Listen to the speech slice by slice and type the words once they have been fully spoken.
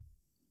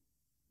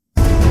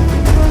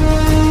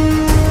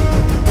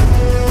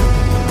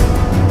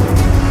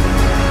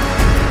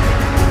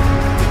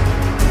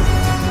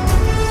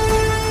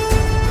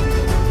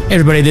Hey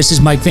everybody, this is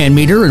Mike Van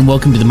Meter, and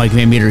welcome to the Mike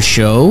Van Meter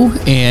Show.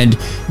 And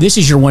this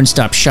is your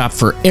one-stop shop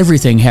for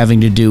everything having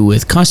to do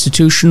with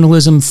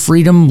constitutionalism,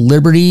 freedom,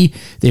 liberty,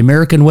 the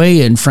American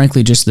way, and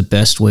frankly, just the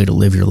best way to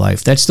live your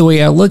life. That's the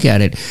way I look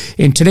at it.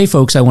 And today,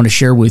 folks, I want to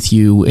share with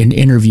you an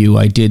interview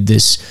I did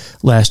this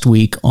last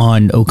week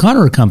on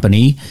O'Connor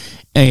Company,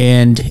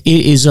 and it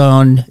is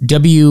on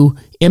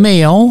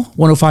WMAL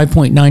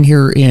 105.9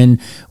 here in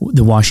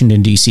the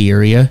Washington, D.C.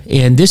 area.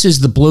 And this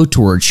is the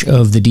blowtorch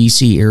of the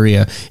D.C.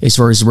 area as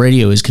far as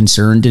radio is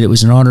concerned. And it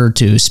was an honor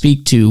to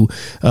speak to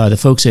the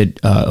folks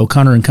at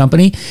O'Connor and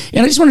Company.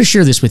 And I just want to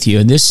share this with you.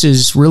 And this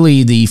is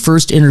really the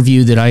first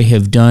interview that I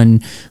have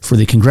done for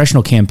the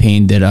congressional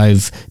campaign that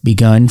I've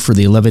begun for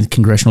the 11th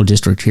Congressional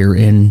District here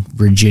in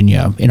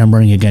Virginia. And I'm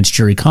running against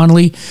Jerry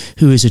Connolly,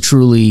 who is a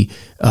truly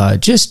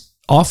just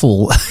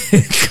awful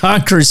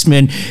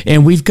congressman,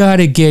 and we've got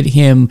to get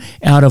him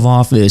out of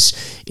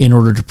office in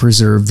order to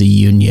preserve the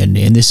union.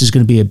 And this is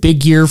going to be a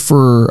big year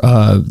for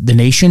the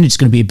nation. It's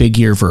going to be a big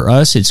year for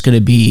us. It's going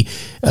to be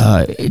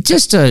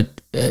just a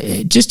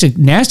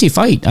nasty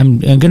fight. I'm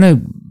going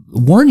to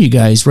warn you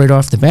guys right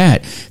off the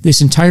bat.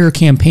 This entire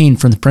campaign,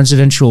 from the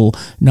presidential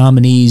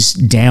nominees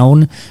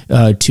down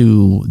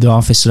to the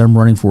office that I'm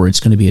running for, it's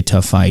going to be a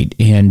tough fight.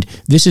 And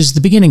this is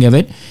the beginning of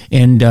it.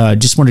 And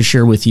just want to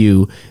share with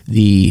you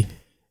the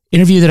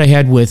interview that I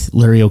had with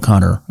Larry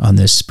O'Connor on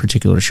this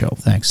particular show.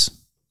 Thanks.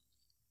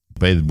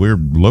 We're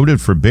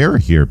loaded for bear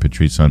here,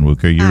 Patrice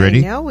Onwuka. Are you ready?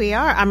 I know we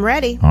are. I'm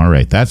ready. All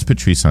right. That's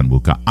Patrice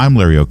Onwuka. I'm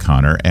Larry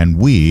O'Connor, and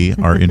we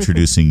are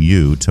introducing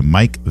you to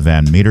Mike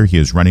Van Meter. He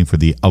is running for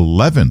the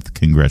 11th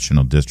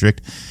Congressional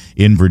District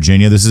in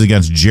Virginia. This is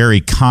against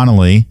Jerry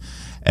Connolly.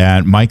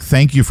 And Mike,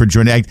 thank you for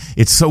joining.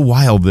 It's so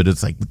wild that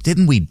it's like,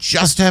 didn't we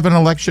just have an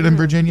election in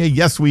Virginia?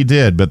 Yes, we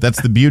did. But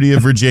that's the beauty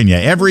of Virginia.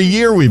 Every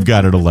year we've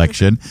got an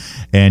election,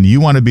 and you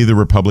want to be the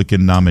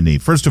Republican nominee.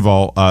 First of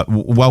all,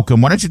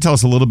 welcome. Why don't you tell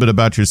us a little bit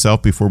about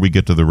yourself before we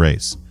get to the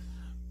race?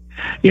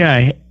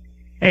 Yeah.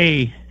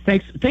 Hey,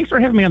 thanks for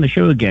having me on the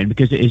show again,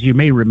 because as you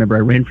may remember, I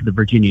ran for the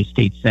Virginia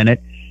State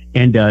Senate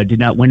and did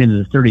not win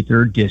into the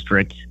 33rd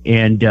District.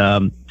 And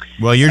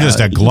well, you're just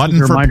a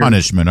glutton for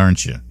punishment,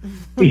 aren't you?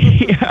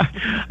 Yeah,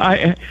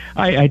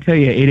 I tell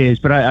you, it is.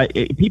 But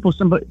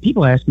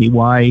people ask me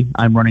why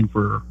I'm running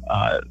for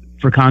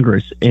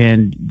Congress,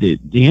 and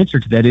the answer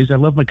to that is I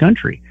love my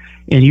country.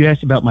 And you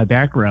asked about my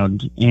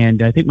background,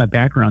 and I think my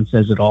background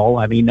says it all.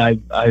 I mean,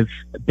 I've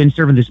been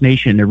serving this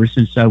nation ever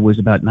since I was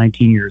about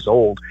 19 years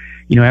old.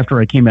 You know, after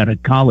I came out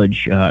of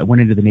college, I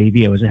went into the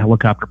Navy. I was a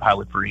helicopter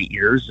pilot for 8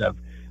 years. I've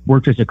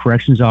worked as a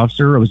corrections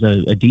officer. I was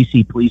a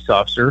D.C. police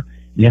officer,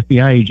 an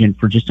FBI agent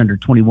for just under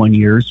 21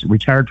 years,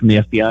 retired from the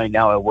FBI.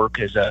 Now I work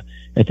as a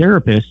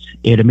therapist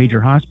at a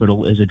major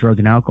hospital as a drug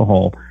and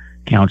alcohol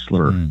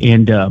counselor.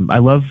 And I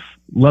love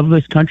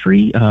this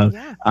country.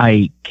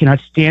 I cannot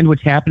stand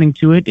what's happening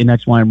to it, and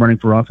that's why I'm running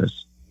for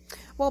office.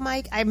 Well,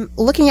 Mike, I'm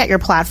looking at your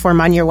platform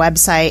on your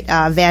website,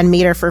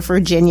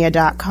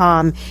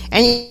 vanmeterforvirginia.com,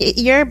 and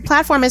your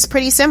platform is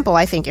pretty simple,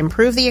 I think.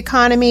 Improve the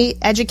economy,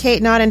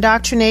 educate, not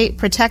indoctrinate,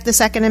 protect the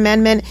Second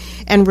Amendment,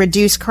 and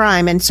reduce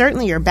crime. And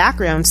certainly your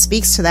background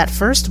speaks to that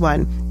first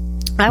one.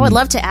 I would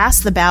love to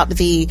ask about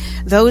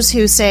those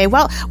who say,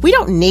 well, we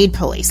don't need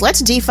police.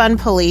 Let's defund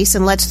police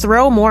and let's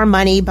throw more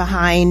money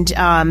behind,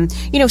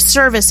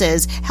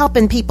 services,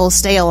 helping people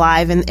stay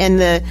alive. And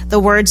the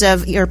words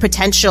of your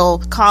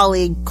potential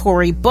colleague,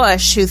 Cori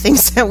Bush, who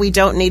thinks that we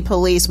don't need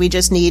police. We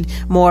just need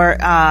more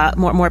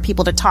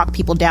people to talk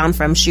people down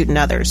from shooting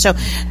others. So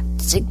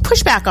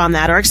push back on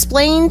that, or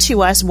explain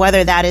to us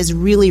whether that is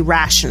really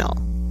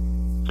rational.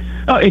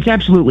 Oh, it's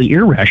absolutely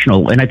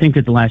irrational, and I think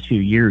that the last few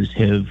years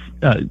have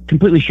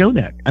completely shown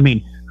that. I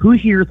mean, who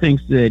here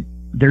thinks that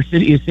their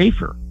city is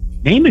safer?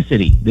 Name a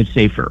city that's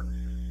safer.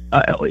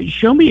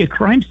 Show me a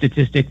crime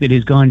statistic that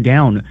has gone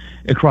down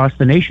across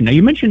the nation. Now,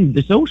 you mentioned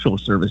the social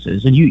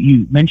services, and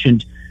you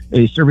mentioned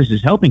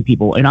services helping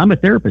people, and I'm a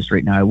therapist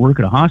right now. I work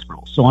at a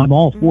hospital, so I'm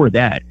all for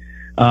that,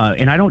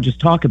 and I don't just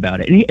talk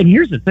about it. And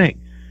here's the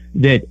thing,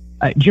 that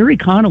Jerry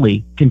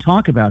Connolly can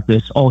talk about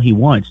this all he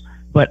wants,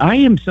 but I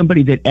am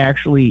somebody that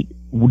actually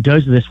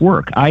does this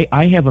work.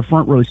 I have a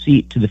front row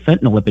seat to the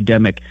fentanyl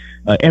epidemic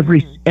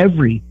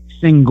every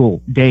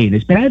single day. And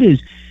as bad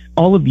as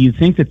all of you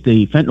think that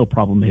the fentanyl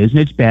problem is, and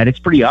it's bad, it's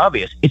pretty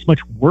obvious. It's much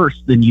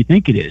worse than you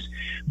think it is.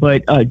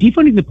 But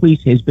defunding the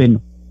police has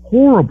been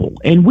horrible,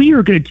 and we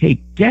are going to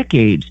take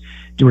decades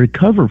to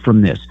recover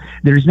from this.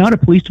 There's not a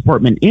police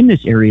department in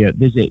this area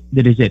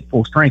that is at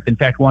full strength. In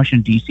fact,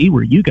 Washington, D.C.,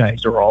 where you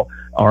guys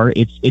are,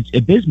 it's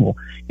abysmal.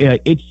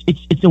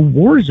 It's a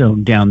war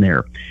zone down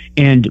there,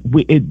 and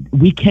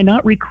we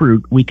cannot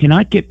recruit. We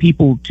cannot get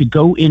people to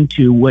go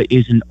into what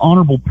is an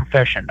honorable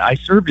profession. I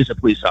served as a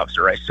police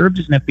officer. I served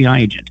as an FBI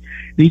agent.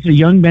 These are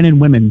young men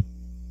and women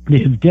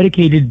that have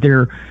dedicated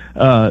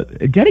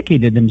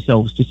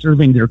themselves to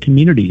serving their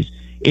communities,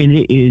 and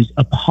it is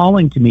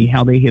appalling to me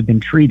how they have been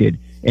treated.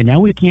 And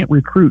now we can't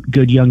recruit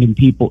good young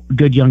people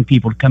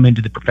to come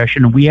into the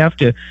profession, and we have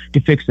to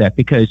fix that.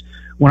 Because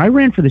when I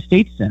ran for the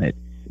state senate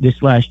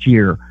this last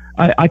year,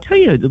 I tell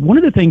you, one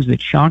of the things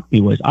that shocked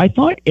me was I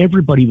thought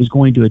everybody was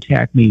going to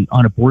attack me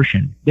on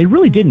abortion. They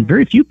really didn't.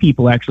 Very few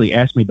people actually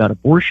asked me about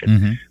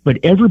abortion, but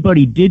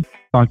everybody did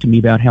talk to me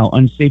about how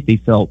unsafe they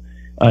felt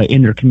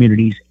in their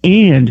communities,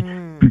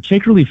 and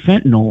particularly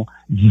fentanyl.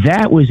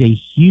 That was a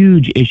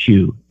huge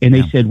issue, and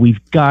they said, we've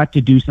got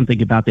to do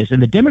something about this.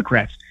 And the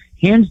Democrats,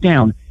 hands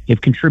down,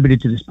 have contributed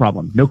to this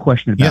problem. No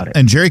question about it.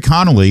 And Jerry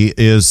Connolly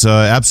is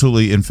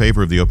absolutely in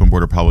favor of the open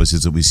border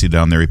policies that we see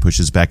down there. He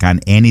pushes back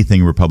on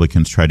anything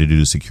Republicans try to do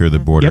to secure the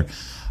border.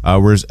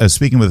 We're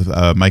speaking with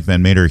Mike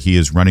Van Meter. He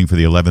is running for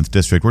the 11th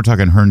District. We're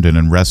talking Herndon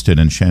and Reston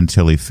and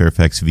Chantilly,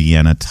 Fairfax,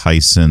 Vienna,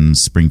 Tyson,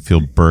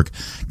 Springfield, Burke.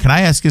 Can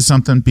I ask you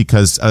something?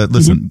 Because,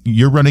 listen,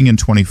 you're running in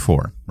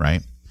 24,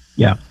 right?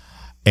 Yeah.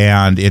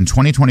 And in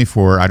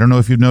 2024, I don't know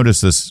if you've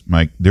noticed this,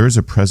 Mike, there is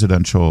a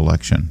presidential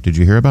election. Did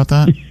you hear about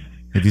that?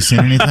 Have you seen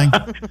anything?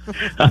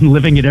 I'm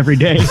living it every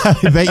day.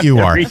 I bet you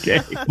are.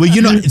 Well,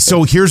 you know,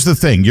 so here's the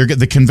thing.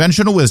 The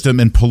conventional wisdom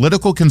and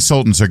political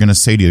consultants are going to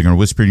say to you, they're going to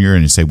whisper in your ear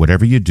and say,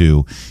 whatever you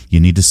do, you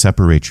need to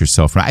separate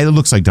yourself from it. It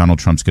looks like Donald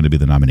Trump's going to be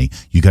the nominee.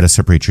 You got to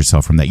separate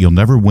yourself from that. You'll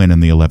never win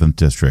in the 11th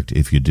district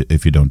if you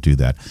don't do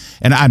that.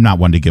 And I'm not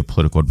one to give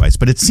political advice,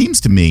 but it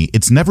seems to me,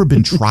 it's never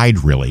been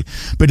tried really,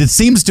 but it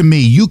seems to me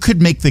you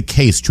could make the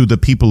case to the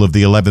people of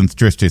the 11th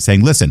district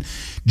saying, listen,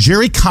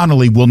 Jerry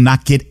Connolly will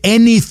not get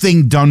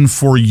anything done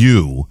for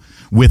you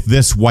with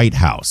this White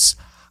House.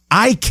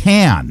 I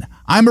can.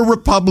 I'm a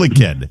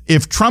Republican.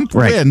 If Trump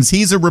wins,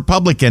 he's a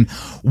Republican.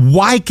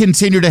 Why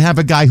continue to have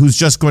a guy who's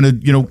just going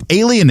to,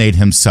 alienate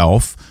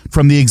himself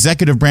from the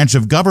executive branch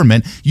of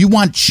government? You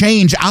want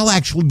change. I'll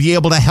actually be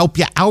able to help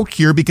you out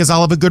here because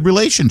I'll have a good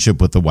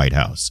relationship with the White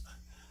House.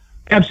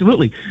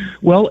 Absolutely.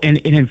 Well, and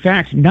in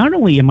fact, not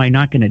only am I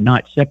not going to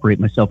not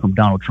separate myself from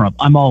Donald Trump,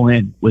 I'm all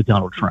in with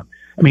Donald Trump.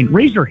 I mean,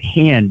 raise your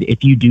hand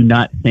if you do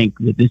not think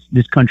that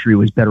this country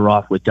was better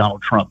off with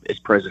Donald Trump as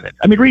president.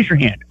 I mean, raise your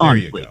hand,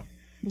 honestly.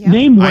 You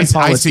Name one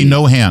policy. I see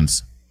no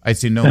hands. I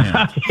see no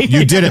hands.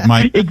 You did it,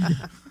 Mike.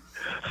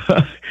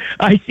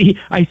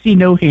 I see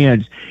no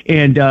hands.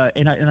 And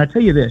I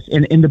tell you this,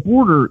 and the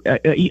border,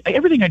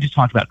 everything I just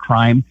talked about,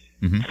 crime,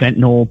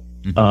 fentanyl,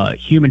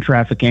 human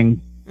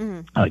trafficking,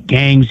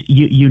 gangs,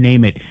 you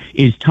name it,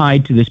 is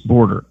tied to this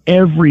border.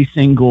 Every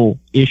single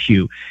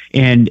issue.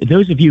 And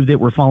those of you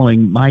that were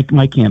following my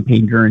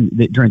campaign during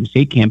the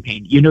state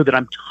campaign, you know that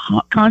I'm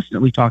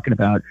constantly talking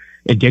about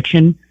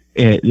addiction,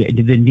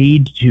 the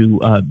need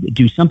to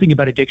do something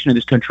about addiction in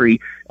this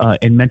country,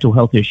 and mental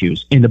health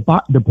issues. And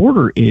the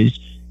border is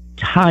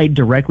tied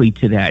directly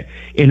to that.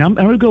 And I'm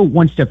going to go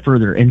one step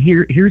further. And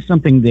here's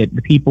something that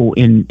the people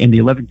in the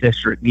 11th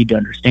district need to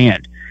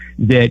understand,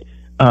 that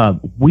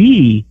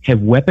we have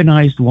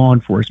weaponized law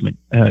enforcement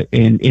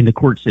in the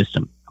court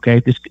system. Okay,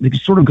 this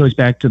sort of goes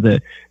back to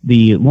the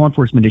law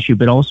enforcement issue,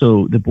 but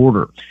also the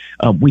border.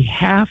 We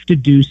have to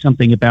do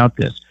something about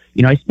this.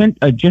 I spent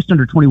just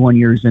under 21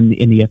 years in the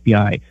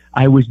FBI.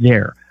 I was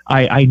there.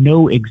 I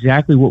know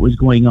exactly what was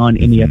going on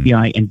in the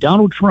FBI. And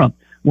Donald Trump,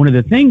 one of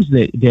the things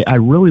that I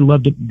really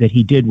loved that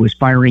he did was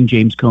firing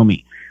James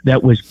Comey.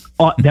 That was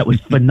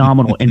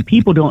phenomenal, and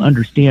people don't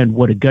understand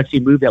what a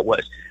gutsy move that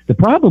was. The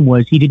problem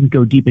was he didn't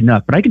go deep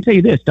enough. But I can tell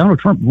you this: Donald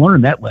Trump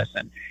learned that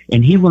lesson,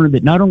 and he learned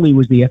that not only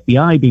was the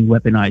FBI being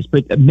weaponized,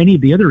 but many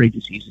of the other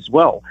agencies as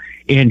well.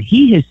 And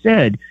he has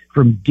said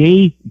from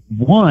day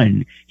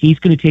one he's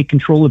going to take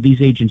control of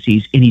these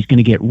agencies, and he's going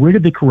to get rid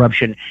of the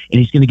corruption, and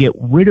he's going to get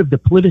rid of the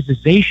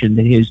politicization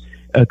that has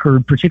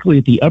occurred, particularly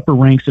at the upper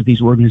ranks of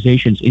these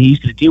organizations, and he's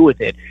going to deal with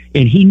it.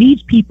 And he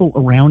needs people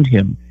around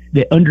him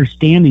that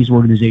understand these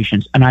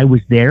organizations. And I was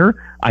there.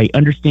 I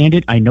understand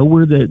it. I know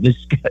where the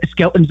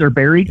skeletons are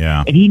buried.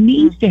 Yeah. And he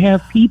needs to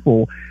have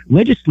people,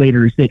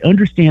 legislators, that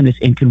understand this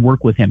and can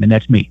work with him. And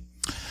that's me.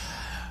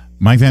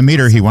 Mike Van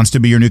Meter, he wants to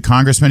be your new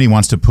congressman. He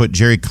wants to put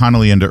Jerry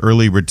Connolly into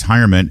early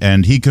retirement,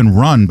 and he can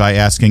run by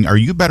asking, are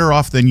you better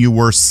off than you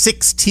were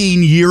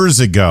 16 years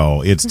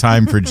ago? It's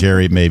time for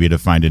Jerry maybe to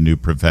find a new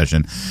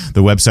profession.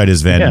 The website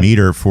is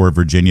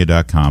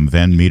vanmeterforvirginia.com,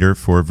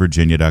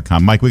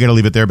 vanmeterforvirginia.com. Mike, we got to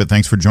leave it there, but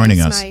thanks for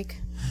joining us. Mike.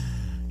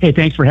 Hey,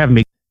 thanks for having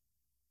me.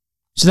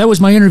 So that was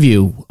my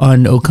interview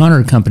on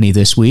O'Connor Company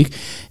this week.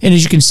 And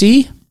as you can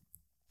see,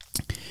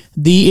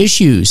 the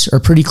issues are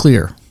pretty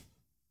clear.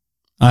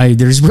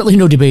 There's really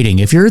no debating.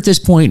 If you're at this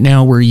point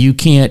now where you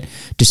can't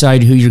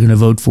decide who you're going to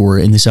vote for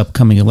in this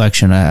upcoming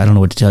election, I don't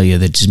know what to tell you.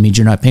 That just means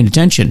you're not paying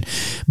attention.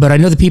 But I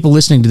know the people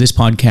listening to this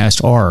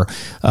podcast are.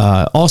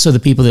 Also the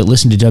people that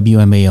listen to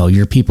WMAL.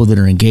 You're people that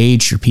are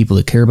engaged. You're people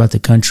that care about the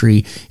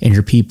country. And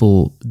you're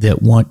people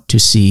that want to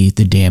see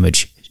the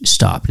damage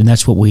stopped. And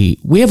that's what we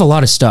have a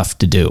lot of stuff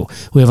to do.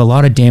 We have a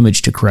lot of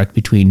damage to correct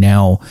between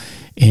now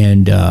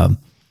and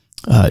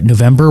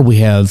November. We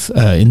have,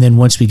 and then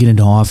once we get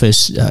into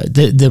office,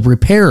 the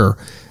repair,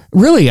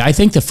 really, I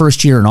think the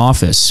first year in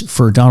office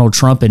for Donald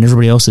Trump and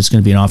everybody else that's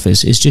going to be in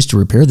office is just to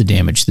repair the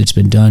damage that's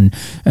been done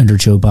under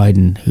Joe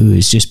Biden, who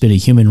has just been a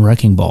human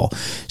wrecking ball.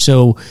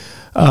 So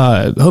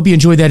hope you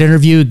enjoyed that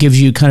interview. It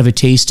gives you kind of a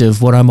taste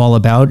of what I'm all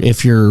about.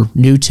 If you're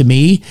new to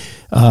me,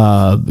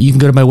 you can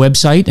go to my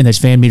website, and that's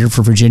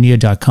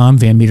vanmeterforvirginia.com,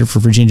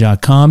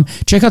 vanmeterforvirginia.com.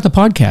 Check out the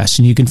podcast,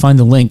 and you can find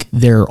the link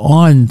there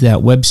on that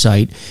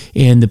website.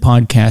 And the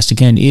podcast,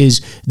 again,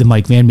 is the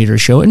Mike Van Meter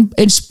Show.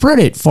 And spread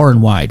it far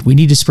and wide. We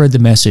need to spread the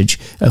message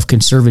of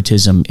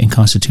conservatism and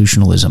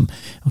constitutionalism,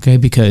 okay?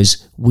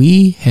 Because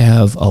we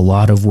have a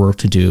lot of work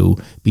to do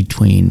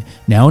between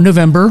now and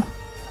November.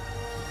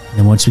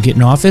 And once we get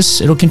in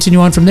office, it'll continue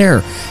on from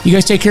there. You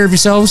guys take care of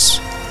yourselves.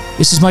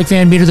 This is Mike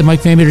Van Meter, the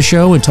Mike Van Meter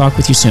Show, and talk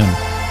with you soon.